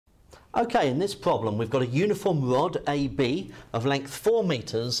Okay, in this problem we've got a uniform rod AB of length 4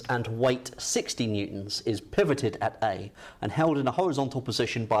 meters and weight 60 newtons is pivoted at A and held in a horizontal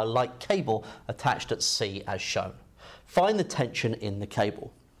position by a light cable attached at C as shown. Find the tension in the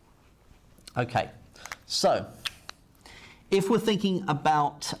cable. Okay, so if we're thinking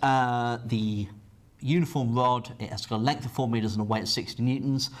about the uniform rod, it has got a length of 4 meters and a weight of 60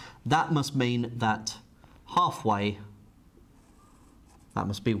 newtons, that must mean that halfway, that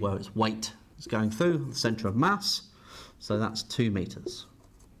must be where its weight is going through, the centre of mass, so that's 2 meters.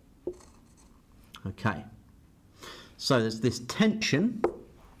 Okay, so there's this tension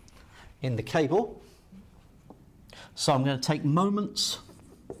in the cable, so I'm going to take moments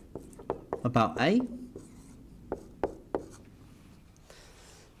about A.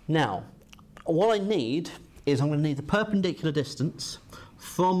 Now, what I need is I'm going to need the perpendicular distance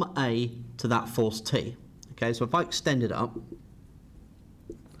from A to that force T. Okay, so if I extend it up,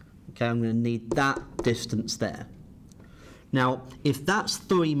 okay, I'm going to need that distance there. Now, if that's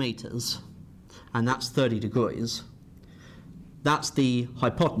 3 meters and that's 30 degrees, that's the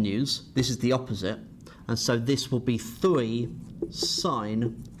hypotenuse, this is the opposite, and so this will be 3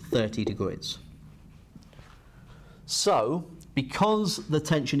 sine 30 degrees. So, because the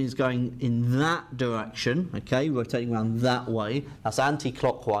tension is going in that direction, okay, rotating around that way, that's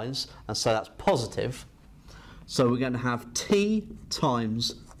anti-clockwise, and so that's positive. So we're going to have T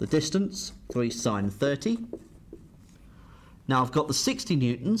times the distance, 3 sine 30. Now I've got the 60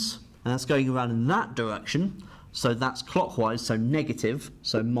 newtons, and that's going around in that direction, so that's clockwise, so negative,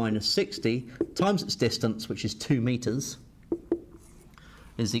 so minus 60 times its distance, which is 2 meters,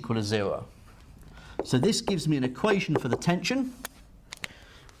 is equal to 0. So this gives me an equation for the tension.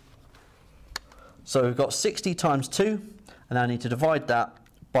 So we've got 60 times 2, and I need to divide that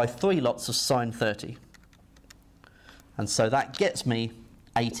by 3 lots of sine 30. And so that gets me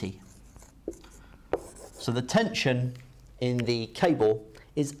 80. So the tension in the cable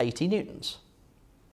is 80 newtons.